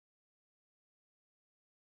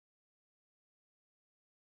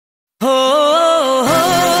Oh, oh,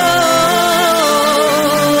 oh,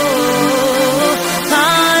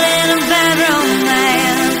 caught in a bad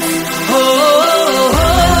romance. Oh, oh,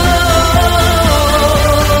 oh,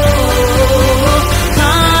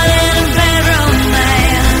 caught in a bad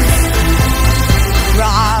romance.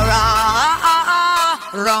 Rah, rah,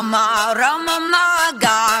 roma-ma,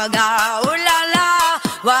 Gaga, ooh la la,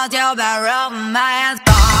 what's your bad romance?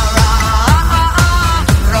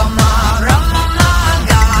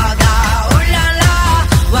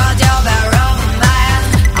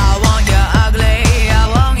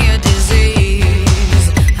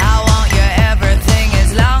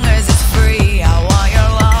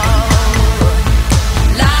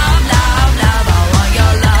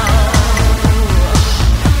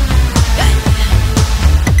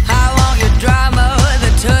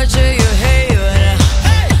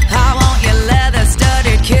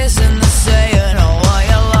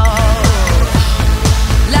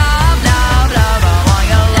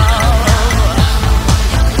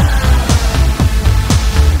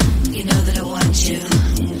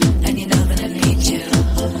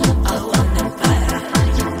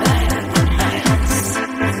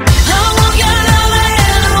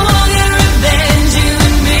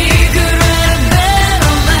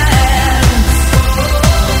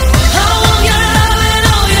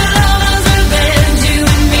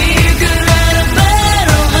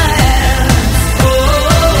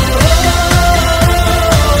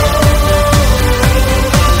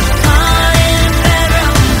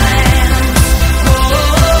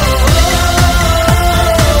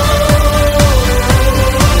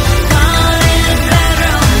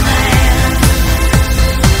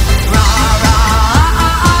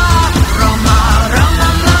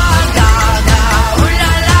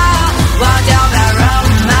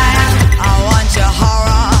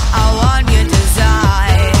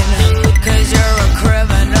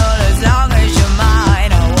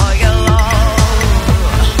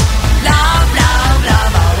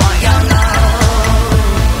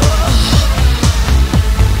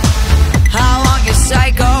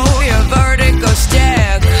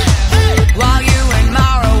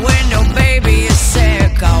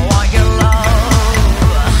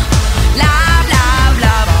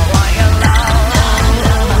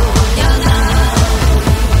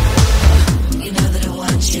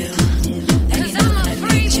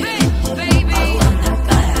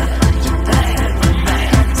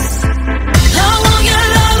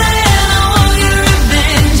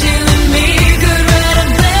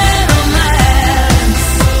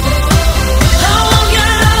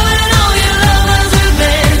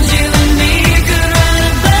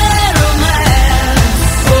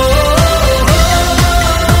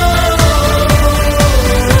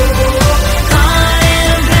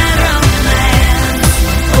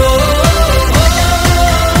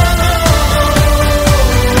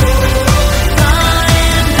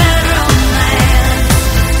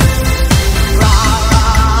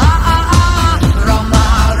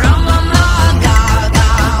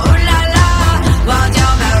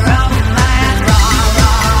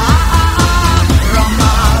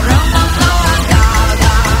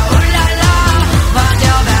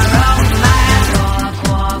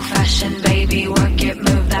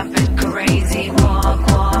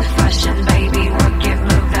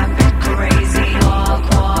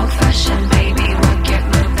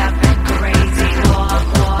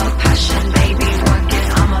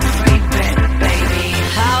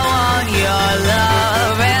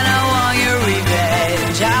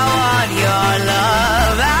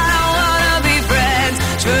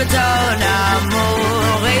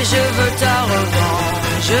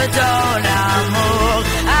 Je donne l'amour.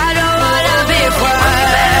 I don't wanna be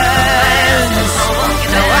friends.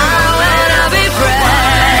 No, I wanna be friends.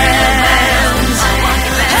 I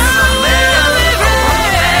wanna be friends.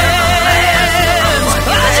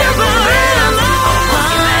 What's your problem?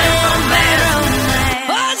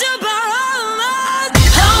 What's your problem?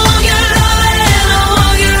 I want your love and I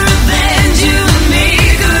want your revenge. You and me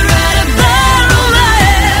could write a bad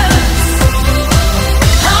romance.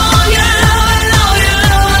 I want your love and all your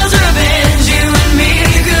love's revenge. You and me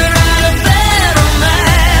could write a bad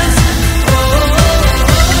romance. Oh,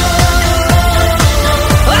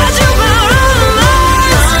 what's your problem?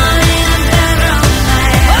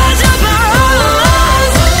 What's your problem?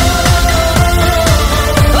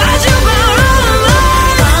 What's your problem?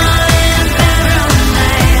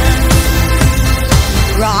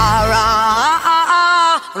 Rah,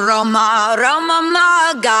 rah, roma-ma,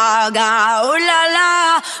 Gaga, ooh la la,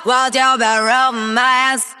 what's your bad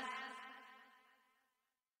romance?